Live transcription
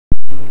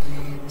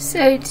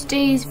So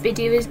today's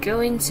video is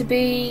going to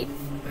be,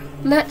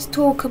 let's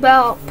talk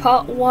about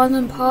part 1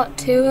 and part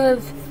 2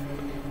 of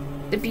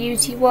the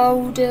beauty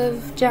world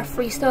of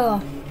Jeffree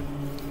Star.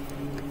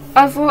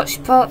 I've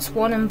watched parts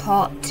 1 and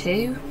part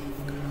 2.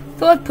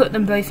 Thought I'd put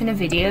them both in a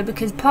video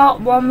because part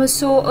 1 was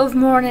sort of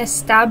more an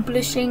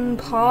establishing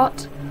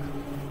part.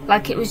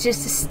 Like it was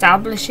just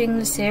establishing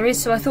the series,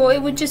 so I thought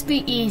it would just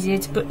be easier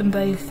to put them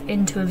both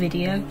into a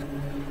video.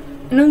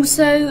 And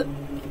also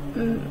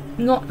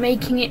not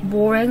making it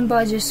boring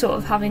by just sort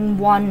of having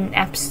one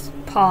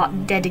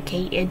part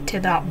dedicated to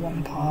that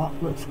one part.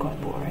 Looks quite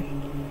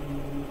boring.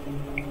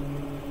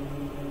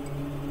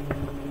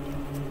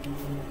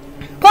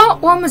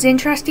 Part 1 was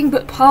interesting,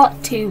 but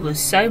part 2 was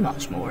so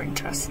much more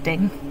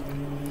interesting.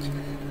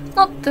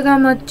 Not that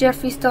I'm a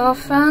Jeffree Star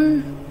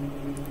fan.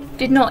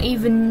 Did not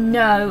even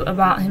know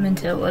about him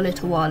until a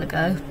little while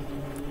ago.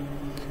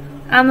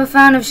 I'm a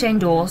fan of Shane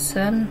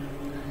Dawson,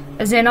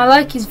 as in I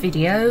like his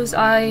videos.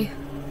 I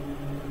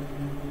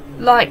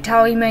liked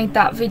how he made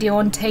that video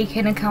on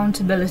taking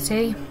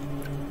accountability.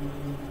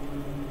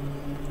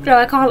 But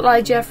I can't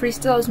lie, Jeffree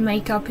Star's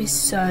makeup is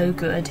so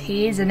good.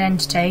 He is an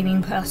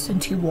entertaining person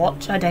to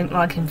watch. I don't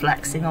like him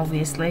flexing,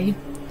 obviously.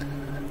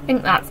 I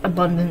think that's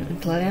abundantly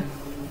clear.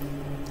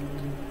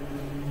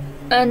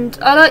 And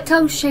I liked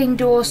how Shane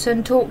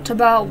Dawson talked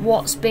about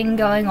what's been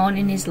going on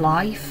in his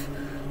life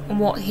and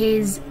what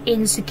his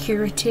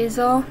insecurities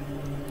are.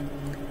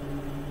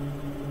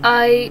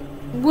 I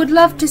would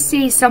love to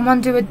see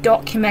someone do a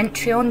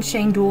documentary on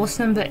Shane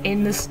Dawson, but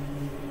in the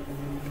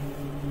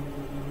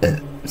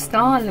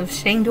style of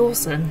Shane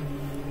Dawson.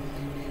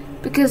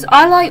 Because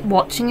I like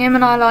watching him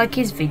and I like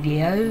his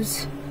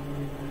videos.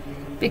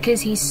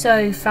 Because he's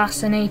so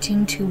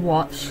fascinating to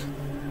watch.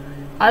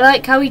 I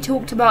like how he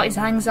talked about his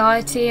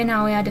anxiety and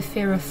how he had a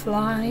fear of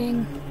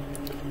flying.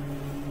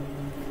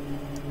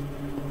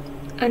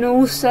 And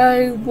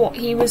also what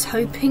he was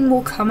hoping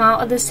will come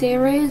out of the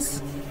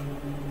series.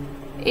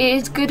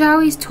 It's good how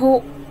he's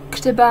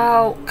talked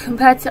about,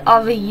 compared to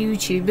other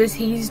YouTubers,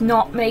 he's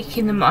not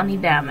making the money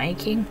they're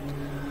making.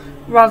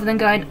 Rather than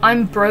going,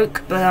 I'm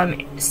broke but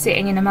I'm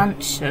sitting in a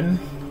mansion.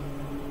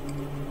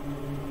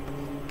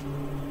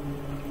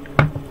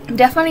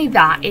 Definitely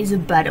that is a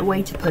better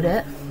way to put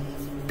it.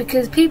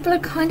 Because people are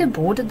kind of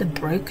bored of the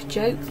broke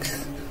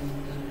jokes.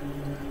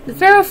 The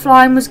fear of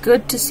flying was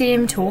good to see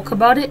him talk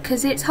about it,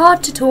 because it's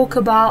hard to talk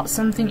about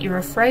something you're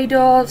afraid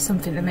of,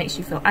 something that makes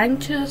you feel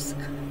anxious.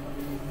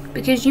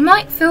 Because you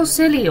might feel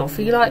silly or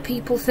feel like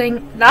people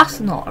think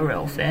that's not a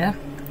real fear.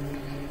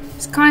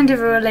 It's kind of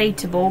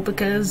relatable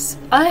because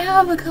I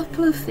have a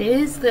couple of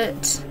fears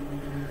that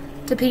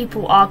to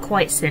people are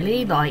quite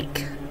silly.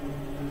 Like,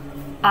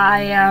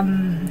 I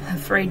am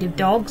afraid of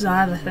dogs, I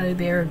have a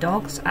phobia of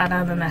dogs, and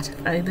I'm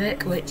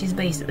emetophobic, which is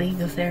basically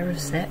the fear of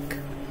sick.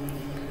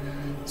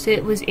 So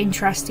it was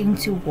interesting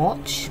to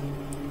watch.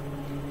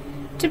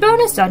 To be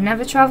honest, I'd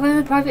never travel in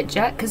a private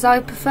jet because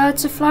I prefer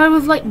to fly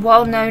with like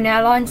well-known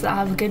airlines that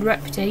have a good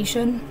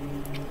reputation.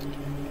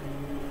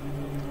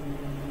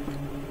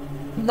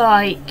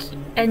 Like,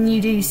 and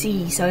you do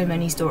see so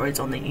many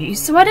stories on the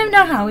news, so I don't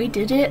know how he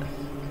did it.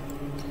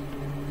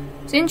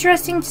 It's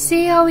interesting to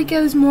see how he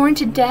goes more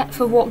into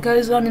depth of what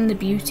goes on in the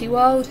beauty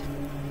world.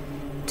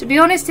 To be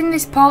honest, in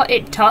this part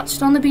it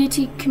touched on the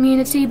beauty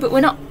community, but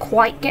we're not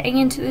quite getting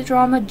into the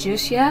drama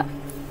just yet.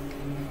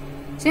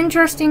 It's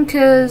interesting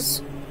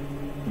because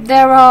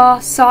there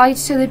are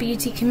sides to the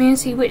beauty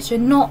community which are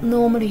not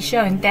normally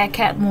shown. They're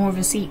kept more of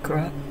a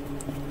secret.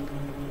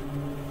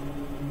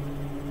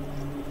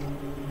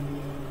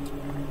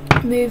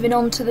 Moving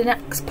on to the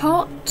next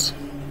part.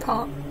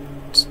 Part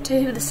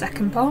 2, the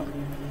second part.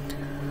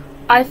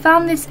 I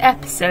found this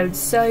episode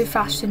so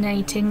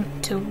fascinating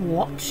to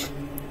watch.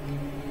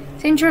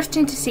 It's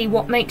interesting to see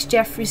what makes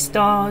Jeffree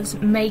Star's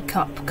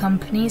makeup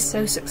company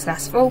so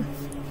successful.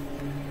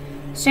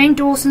 Shane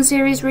Dawson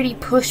series really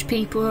push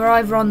people who are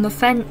either on the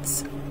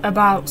fence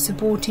about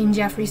supporting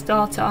Jeffree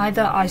Star to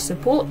either I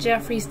support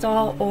Jeffree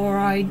Star or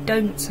I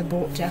don't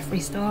support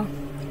Jeffree Star.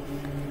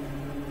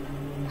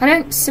 I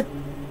don't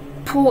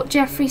support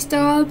Jeffree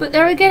Star, but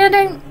there again I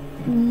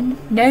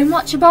don't know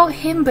much about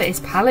him, but his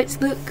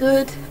palettes look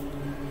good.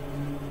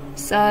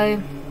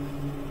 So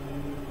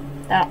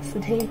that's the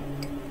tea.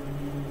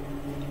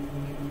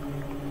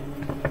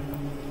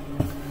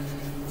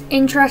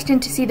 Interesting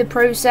to see the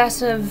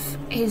process of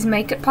his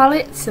makeup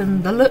palettes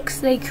and the looks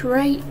they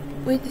create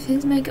with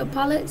his makeup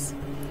palettes.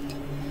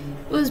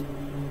 It was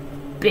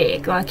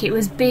big, like it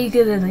was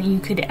bigger than you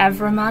could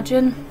ever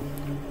imagine.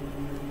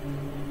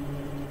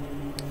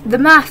 The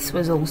maths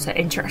was also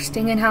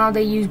interesting in how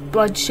they used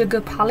blood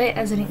sugar palette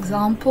as an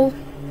example.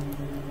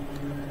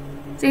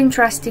 It's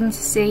interesting to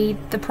see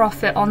the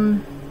profit on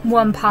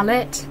one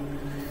palette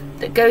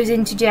that goes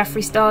into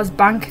Jeffree Star's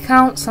bank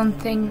account,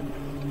 something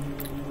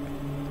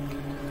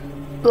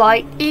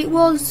like it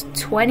was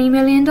 $20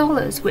 million,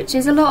 which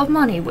is a lot of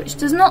money, which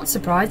does not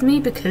surprise me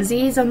because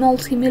he is a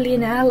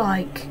multi-millionaire.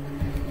 Like,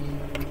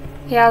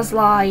 he has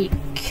like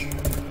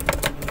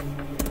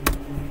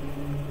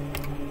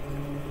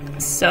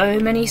so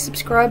many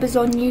subscribers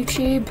on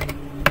YouTube.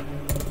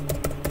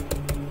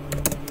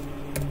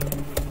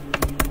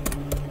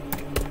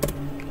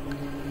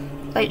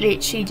 Like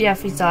literally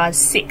Jeffree Star has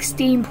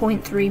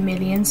 16.3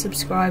 million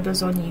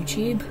subscribers on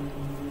YouTube.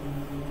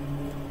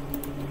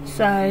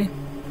 So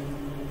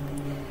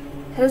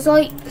there's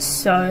like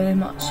so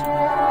much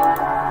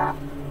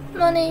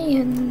money,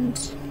 and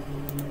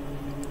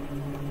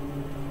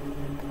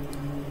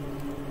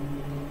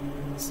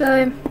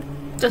so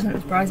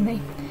doesn't surprise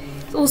me.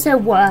 It's also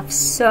worth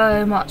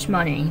so much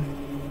money.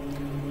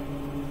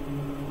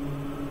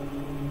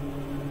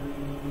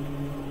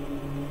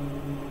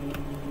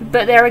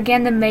 But there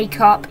again, the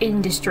makeup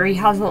industry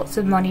has lots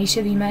of money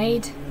to be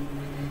made.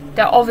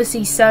 There are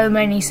obviously so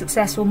many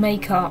successful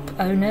makeup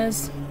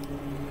owners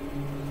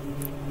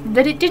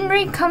that it didn't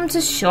really come as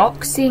a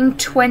shock seeing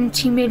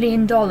 $20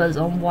 million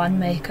on one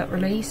makeup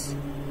release.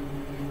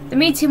 The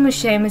meeting with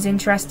Shane was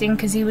interesting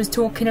because he was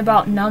talking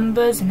about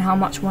numbers and how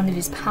much one of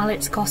his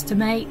palettes cost to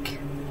make.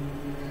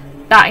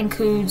 That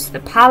includes the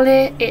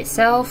palette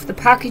itself, the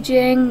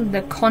packaging,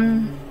 the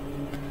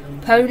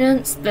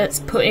components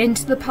that's put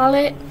into the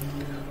palette,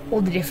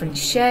 all the different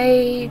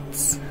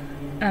shades,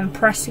 and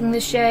pressing the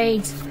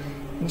shades,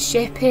 and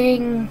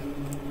shipping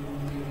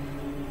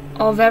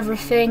of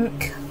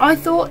everything. I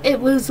thought it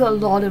was a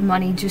lot of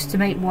money just to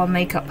make one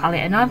makeup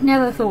palette, and I've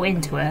never thought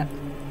into it.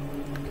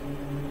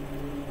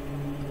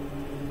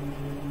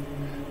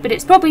 But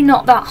it's probably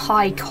not that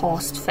high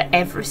cost for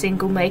every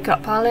single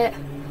makeup palette,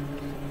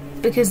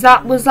 because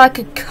that was like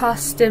a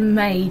custom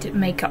made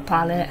makeup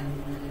palette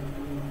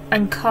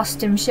and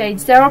custom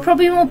shades. There are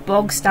probably more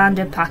bog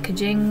standard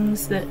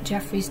packagings that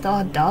Jeffree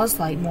Star does,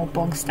 like more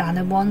bog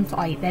standard ones,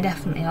 like there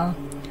definitely are.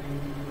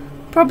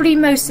 Probably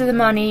most of the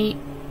money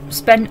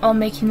spent on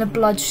making the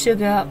blood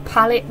sugar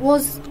palette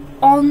was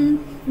on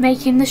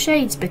making the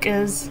shades,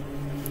 because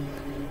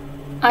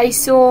I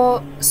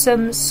saw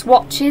some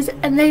swatches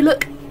and they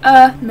look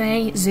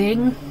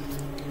amazing.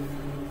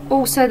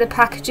 Also the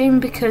packaging,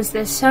 because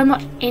there's so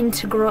much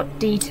integral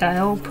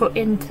detail put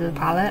into the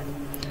palette.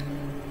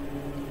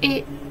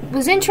 It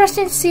was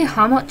interesting to see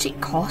how much it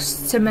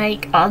costs to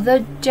make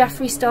other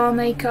Jeffree Star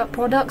makeup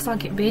products.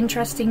 Like, it'd be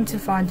interesting to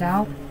find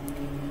out.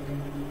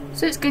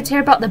 So it's good to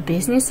hear about the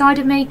business side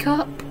of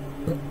makeup,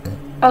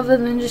 other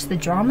than just the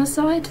drama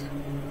side.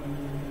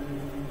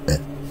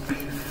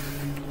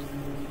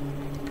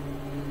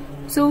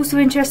 It's also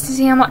interesting to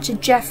see how much a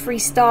Jeffree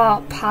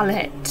Star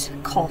palette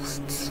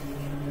costs.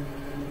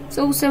 It's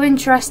also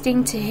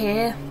interesting to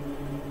hear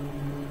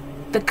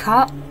the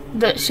cut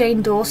that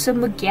Shane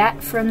Dawson would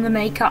get from the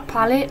makeup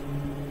palette,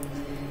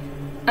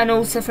 and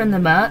also from the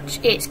merch.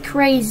 It's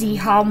crazy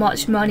how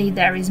much money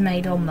there is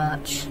made on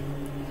merch,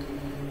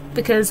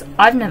 because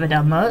I've never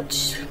done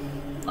merch.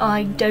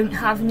 I don't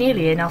have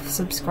nearly enough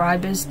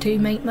subscribers to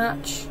make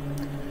merch,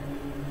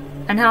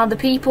 and how the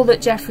people that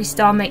Jeffree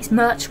Star makes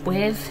merch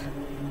with,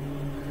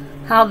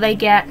 how they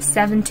get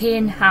 70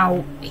 and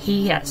how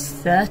he gets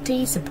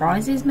 30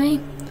 surprises me.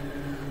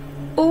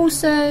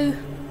 Also,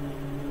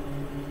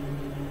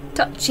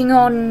 touching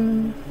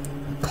on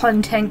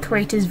content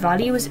creators'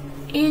 value is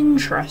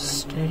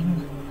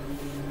interesting,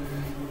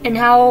 and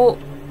how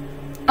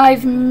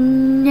I've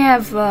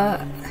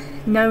never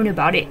known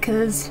about it,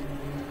 because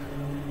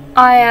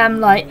I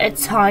am like a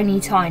tiny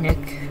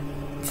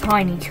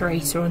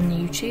creator on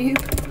YouTube.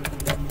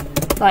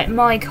 Like,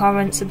 my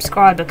current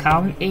subscriber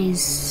count is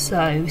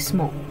so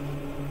small,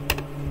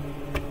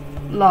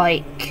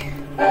 like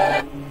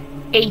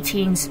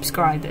 18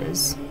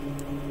 subscribers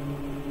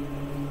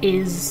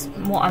is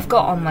what I've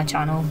got on my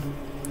channel.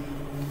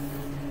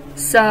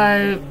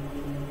 So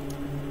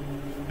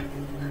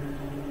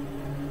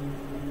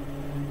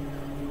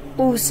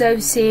also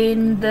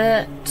seeing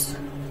that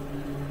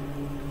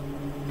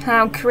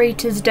how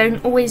creators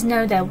don't always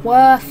know their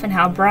worth, and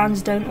how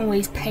brands don't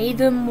always pay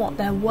them what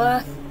they're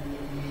worth.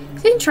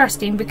 It's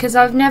interesting, because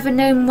I've never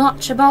known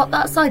much about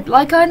that side.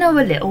 Like, I know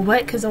a little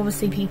bit because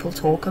obviously people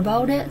talk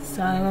about it,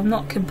 so I'm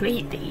not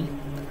completely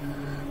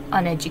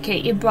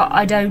uneducated, but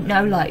I don't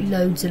know like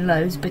loads and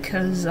loads,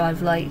 because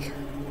I've like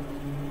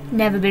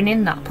never been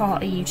in that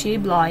part of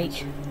YouTube.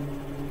 Like,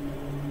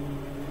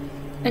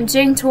 and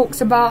Jane talks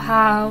about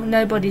how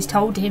nobody's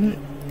told him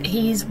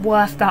he's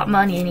worth that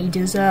money and he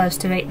deserves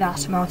to make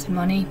that amount of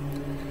money.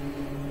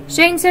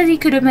 Shane says he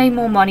could have made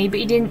more money, but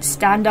he didn't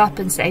stand up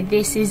and say,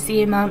 this is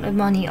the amount of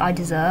money I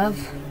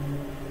deserve.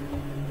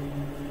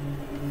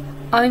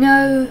 I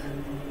know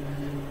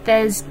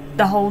there's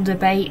the whole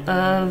debate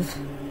of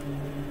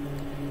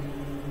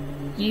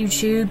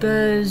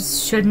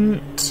YouTubers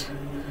shouldn't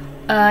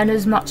earn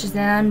as much as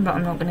they earn, but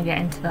I'm not going to get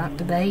into that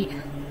debate.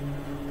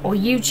 Or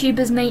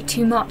YouTubers make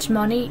too much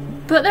money,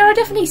 but there are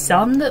definitely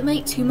some that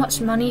make too much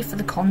money for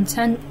the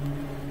content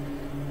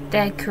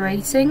they're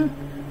creating.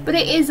 But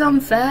it is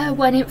unfair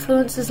when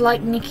influencers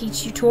like Nikki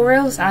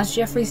Tutorials, as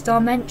Jeffree Star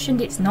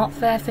mentioned, it's not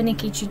fair for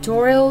Nikki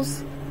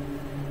Tutorials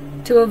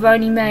to have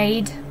only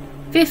made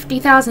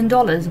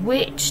 $50,000,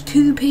 which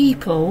to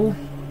people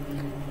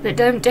that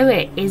don't do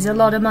it is a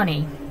lot of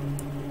money.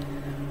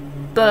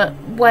 But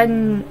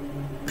when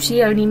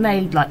she only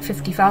made like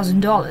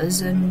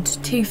 $50,000 and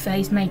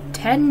Two-Face made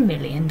 $10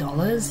 million.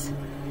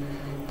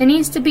 There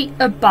needs to be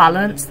a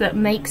balance that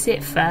makes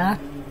it fair.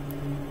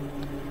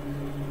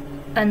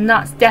 And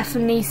that's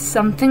definitely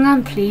something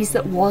I'm pleased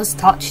that was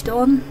touched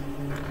on.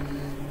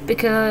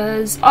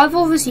 Because I've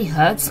obviously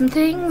heard some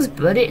things,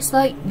 but it's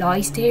like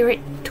nice to hear it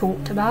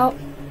talked about.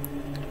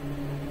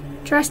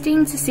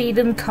 Interesting to see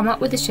them come up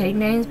with the shade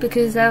names,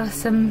 because there were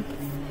some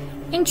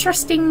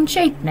interesting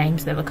shade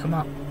names they were come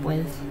up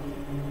with.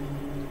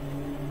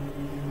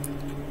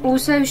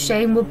 Also,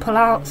 Shane would pull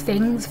out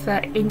things for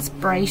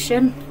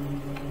inspiration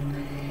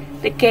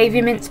that gave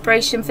him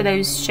inspiration for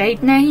those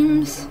shade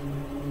names.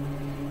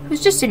 It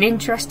was just an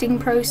interesting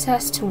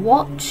process to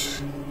watch.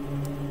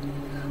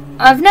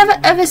 I've never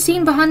ever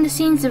seen behind the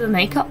scenes of a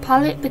makeup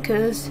palette,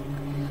 because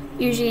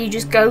usually you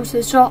just go to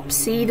the shop,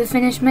 see the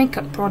finished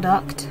makeup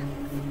product.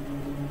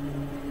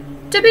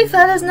 To be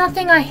fair, there's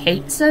nothing I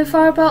hate so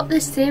far about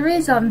this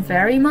series. I'm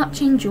very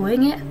much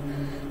enjoying it.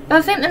 But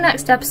I think the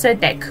next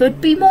episode there could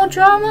be more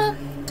drama,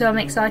 so I'm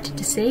excited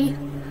to see.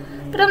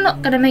 But I'm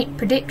not going to make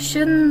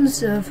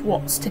predictions of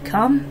what's to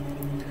come.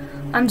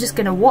 I'm just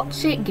going to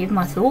watch it, give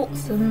my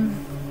thoughts, and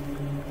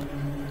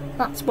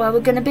that's where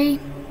we're going to be.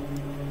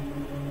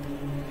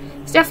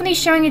 It's definitely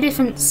showing a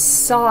different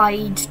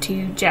side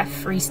to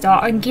Jeffree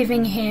Star and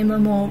giving him a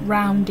more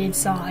rounded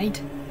side,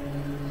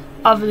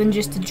 other than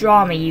just the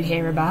drama you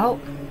hear about.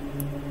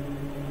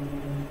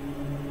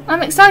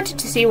 I'm excited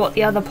to see what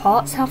the other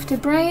parts have to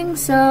bring,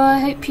 so I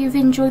hope you've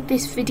enjoyed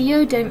this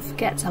video. Don't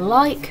forget to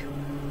like,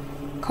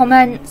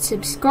 comment,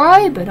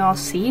 subscribe, and I'll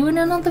see you in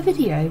another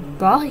video.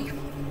 Bye.